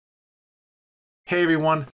Hey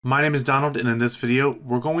everyone, my name is Donald, and in this video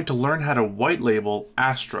we're going to learn how to white label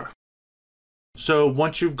Astra. So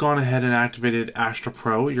once you've gone ahead and activated Astra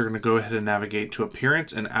Pro, you're going to go ahead and navigate to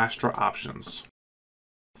Appearance and Astra Options.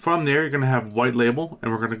 From there you're going to have White Label,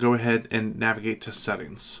 and we're going to go ahead and navigate to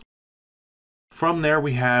Settings. From there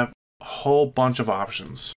we have a whole bunch of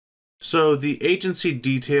options. So the agency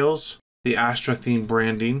details, the Astra theme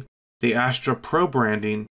branding, the Astra Pro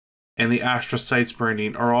branding, and the Astra Sites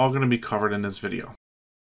branding are all going to be covered in this video.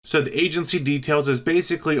 So the agency details is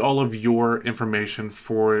basically all of your information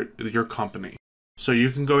for your company. So you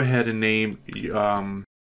can go ahead and name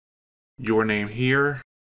your name here,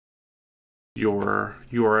 your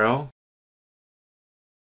URL,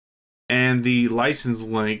 and the license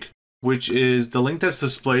link, which is the link that's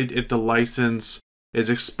displayed if the license is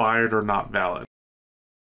expired or not valid.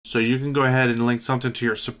 So you can go ahead and link something to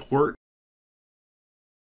your support,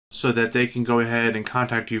 so that they can go ahead and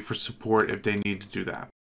contact you for support if they need to do that.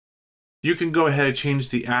 You can go ahead and change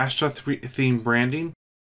the Astra theme branding,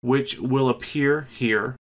 which will appear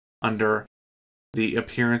here under the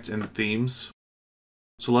appearance and themes.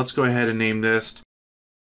 So let's go ahead and name this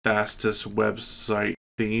fastest website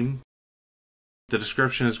theme. The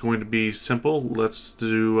description is going to be simple. Let's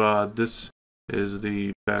do this is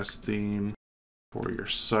the best theme for your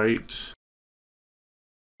site.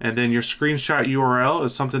 And then your screenshot URL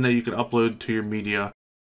is something that you can upload to your media,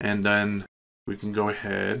 and then we can go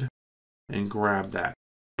ahead and grab that.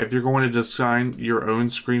 If you're going to design your own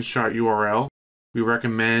screenshot URL, we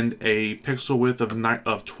recommend a pixel width of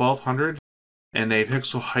 1200 and a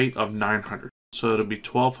pixel height of 900. So it'll be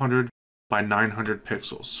 1200 by 900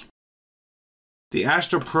 pixels. The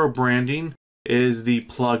Astra Pro branding is the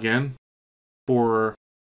plugin for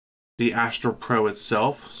the Astra Pro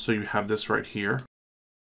itself. So you have this right here.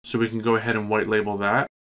 So we can go ahead and white label that.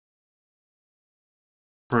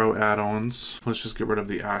 Pro add-ons. Let's just get rid of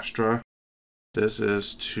the Astra. This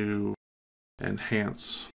is to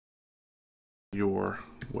enhance your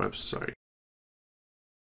website.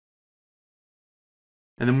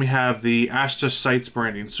 And then we have the Astra Sites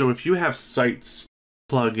branding. So if you have Sites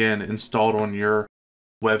plugin installed on your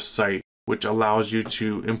website, which allows you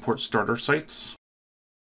to import starter sites,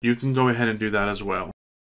 you can go ahead and do that as well.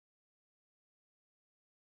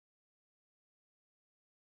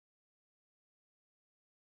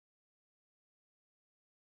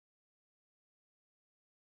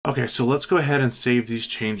 Okay, so let's go ahead and save these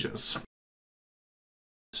changes.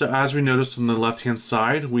 So as we noticed on the left-hand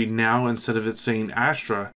side, we now, instead of it saying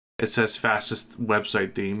Astra, it says fastest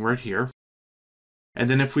website theme right here. And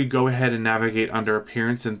then if we go ahead and navigate under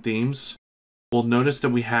Appearance and Themes, we'll notice that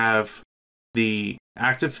we have the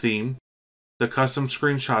active theme, the custom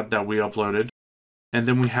screenshot that we uploaded, and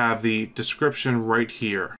then we have the description right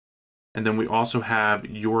here. And then we also have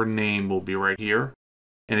your name will be right here.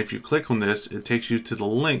 And if you click on this, it takes you to the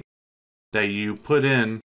link that you put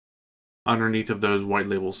in underneath of those white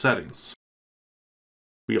label settings.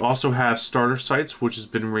 We also have starter sites, which has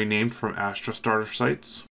been renamed from Astra starter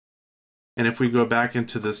sites. And if we go back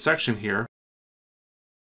into this section here,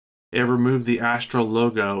 it removed the Astra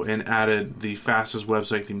logo and added the fastest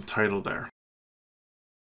website theme title there.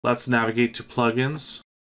 Let's navigate to plugins.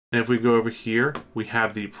 And if we go over here, we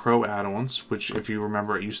have the Pro add-ons, which if you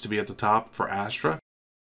remember, it used to be at the top for Astra.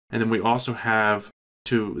 And then we also have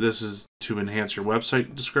this is to enhance your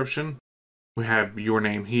website description. We have your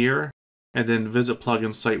name here, and then visit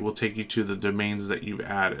plugin site will take you to the domains that you've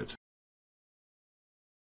added.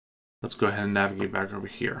 Let's go ahead and navigate back over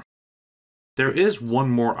here. There is one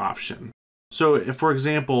more option. So if, for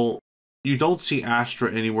example, you don't see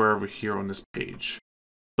Astra anywhere over here on this page,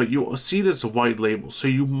 but you'll see this white label. So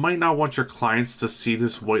you might not want your clients to see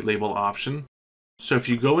this white label option. So if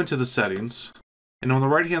you go into the settings, and on the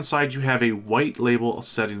right-hand side, you have a white label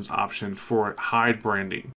settings option for hide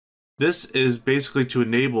branding. This is basically to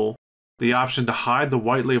enable the option to hide the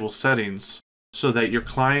white label settings so that your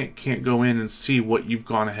client can't go in and see what you've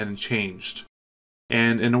gone ahead and changed.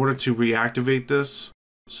 And in order to reactivate this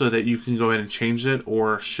so that you can go ahead and change it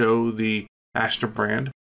or show the Astra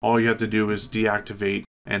brand, all you have to do is deactivate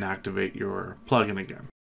and activate your plugin again.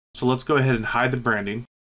 So let's go ahead and hide the branding.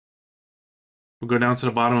 We'll go down to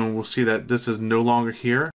the bottom and we'll see that this is no longer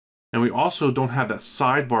here. And we also don't have that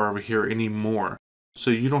sidebar over here anymore. So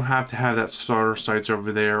you don't have to have that starter sites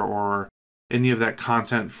over there or any of that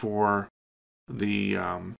content for the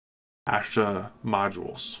Astra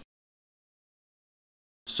modules.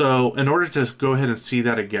 So in order to go ahead and see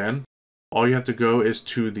that again, all you have to go is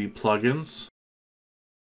to the plugins.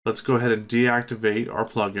 Let's go ahead and deactivate our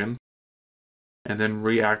plugin and then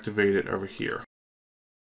reactivate it over here.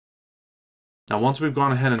 Now, once we've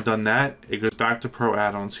gone ahead and done that, it goes back to Pro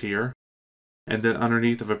Add-ons here. And then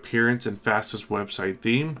underneath of Appearance and Fastest Website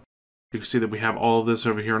Theme, you can see that we have all of this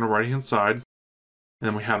over here on the right-hand side. And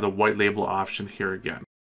then we have the white label option here again.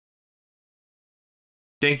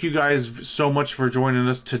 Thank you guys so much for joining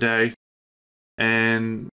us today.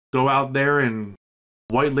 And go out there and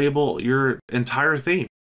white label your entire theme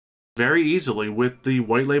very easily with the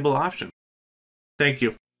white label option. Thank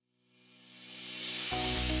you.